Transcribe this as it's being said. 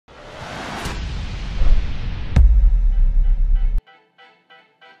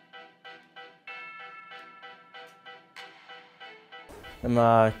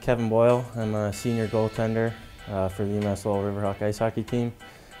I'm Kevin Boyle. I'm a senior goaltender for the UMass Lowell Riverhawk ice hockey team.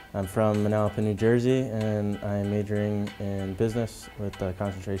 I'm from Manalapan, New Jersey, and I'm majoring in business with a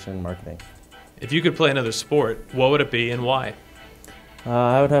concentration in marketing. If you could play another sport, what would it be and why?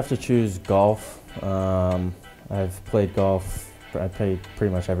 I would have to choose golf. I've played golf. I play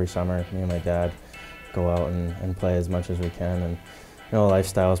pretty much every summer. Me and my dad go out and play as much as we can. And the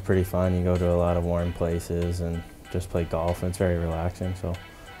lifestyle is pretty fun. You go to a lot of warm places and just play golf, and it's very relaxing. So,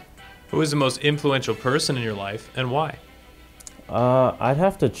 Who is the most influential person in your life and why? I'd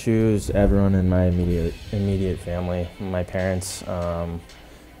have to choose everyone in my immediate family. My parents,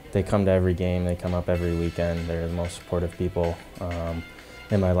 they come to every game. They come up every weekend. They're the most supportive people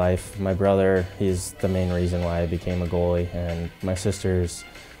in my life. My brother, he's the main reason why I became a goalie, and my sister's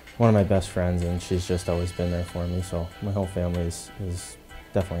one of my best friends, and she's just always been there for me. So my whole family is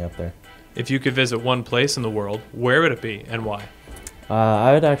definitely up there. If you could visit one place in the world, where would it be and why?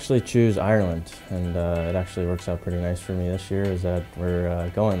 I would actually choose Ireland, and it actually works out pretty nice for me this year, is that we're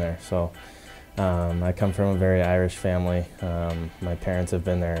going there. So I come from a very Irish family. My parents have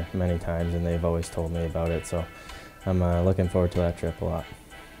been there many times, and they've always told me about it, so I'm looking forward to that trip a lot.